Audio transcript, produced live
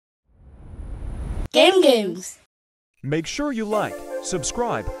Gamegames. Make sure you like,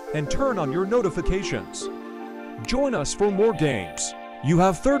 subscribe, and turn on your notifications. Join us for more games. You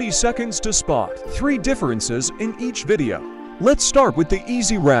have 30 seconds to spot 3 differences in each video. Let's start with the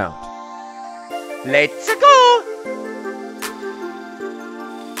easy round. Let's go!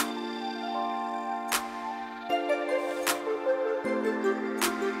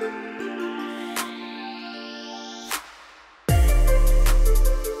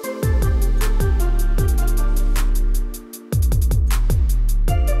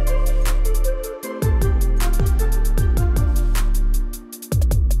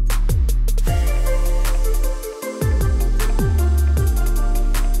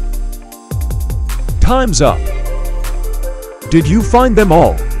 Time's up. Did you find them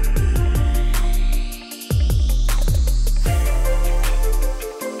all?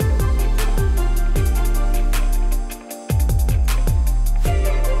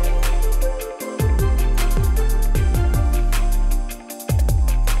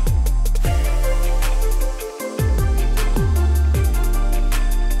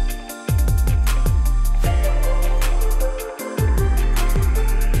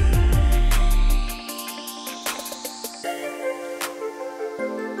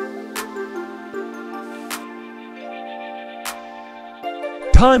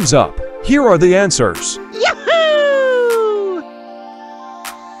 Time's up. Here are the answers. Yahoo!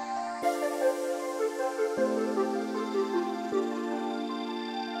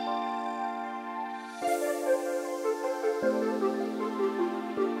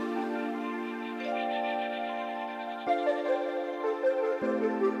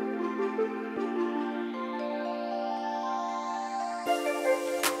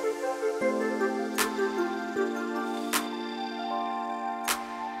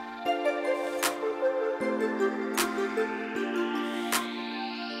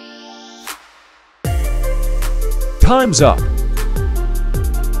 Time's up.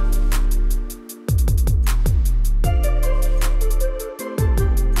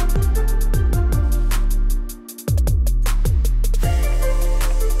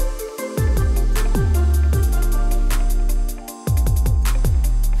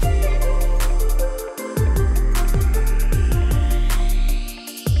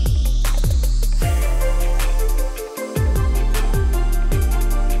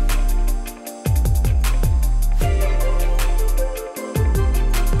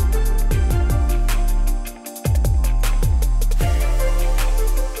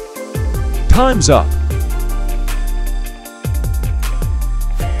 Time's up.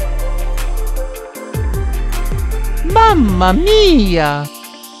 Mamma mia!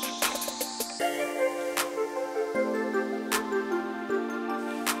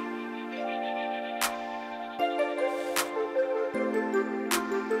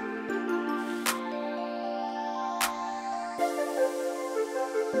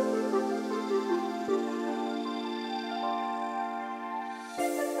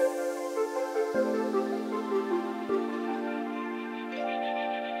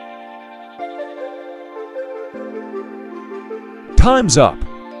 Time's up.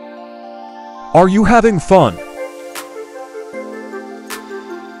 Are you having fun?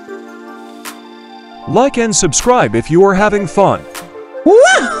 Like and subscribe if you are having fun.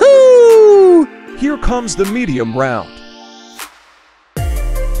 Woohoo! Here comes the medium round.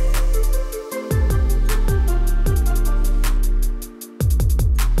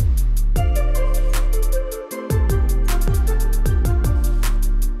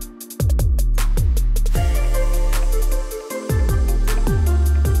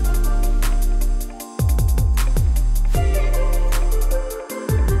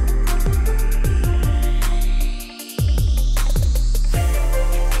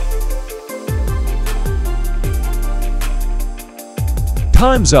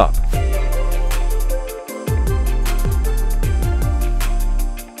 Time's up.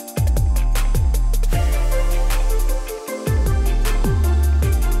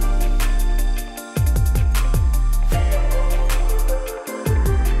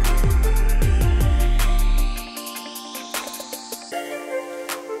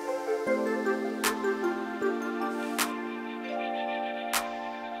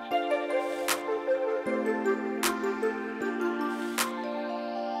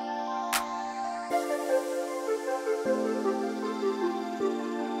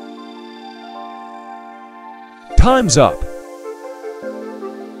 Time's up.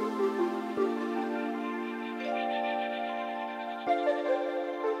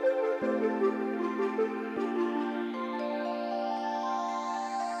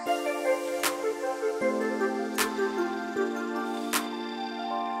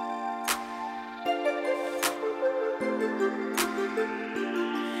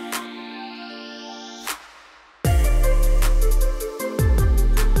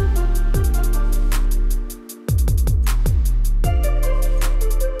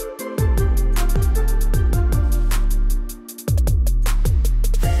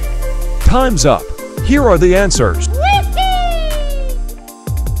 Time's up. Here are the answers.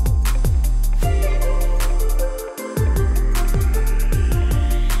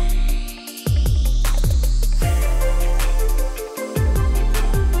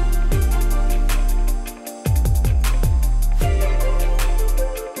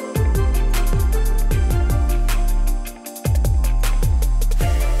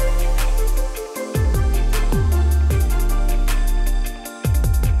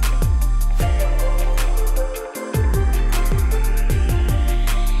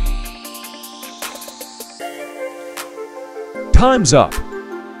 Time's up.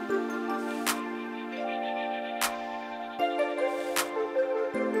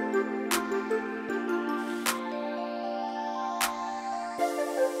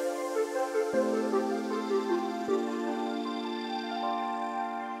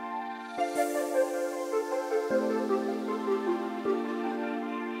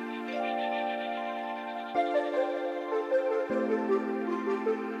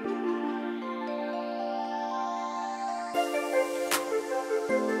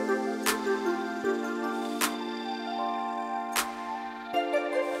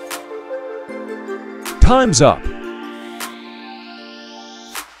 Time's up.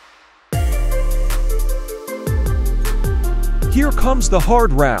 Here comes the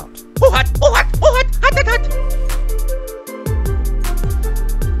hard round. Oh hot, oh hot, oh hot, hot, hot, hot.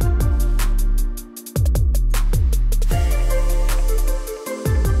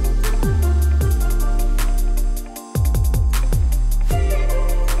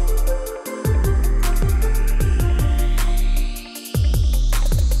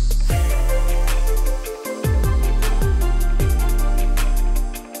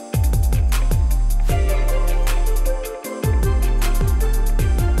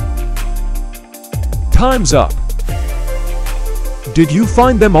 Time's up. Did you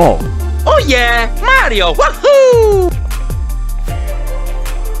find them all? Oh yeah, Mario, wahoo!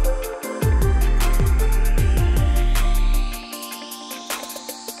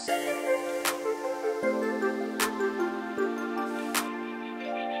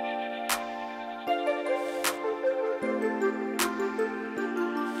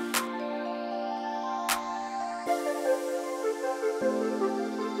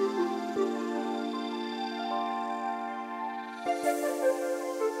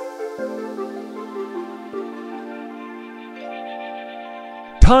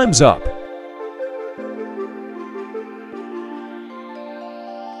 Time's up.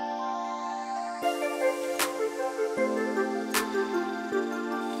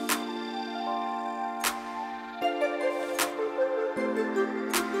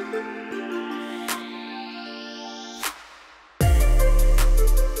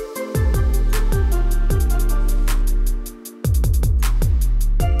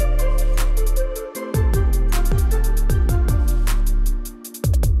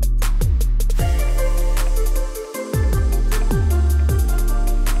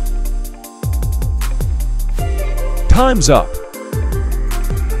 Time's up.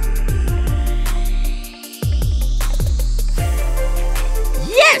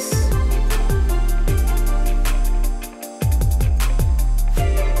 Yes!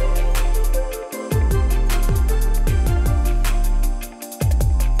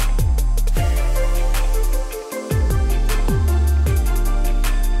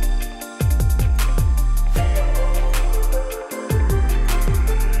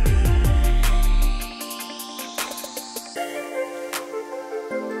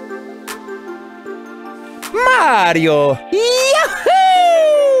 Mario!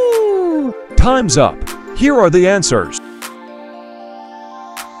 Yahoo! Time's up. Here are the answers.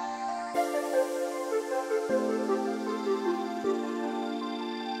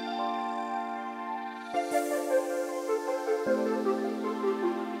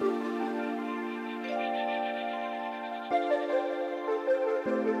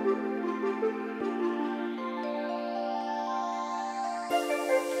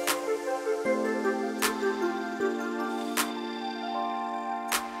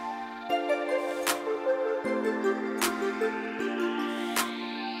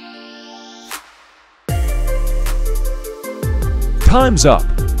 Time's up.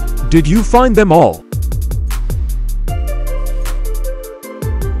 Did you find them all?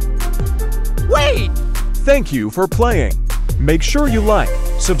 Wait! Thank you for playing. Make sure you like,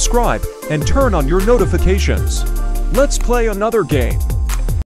 subscribe, and turn on your notifications. Let's play another game.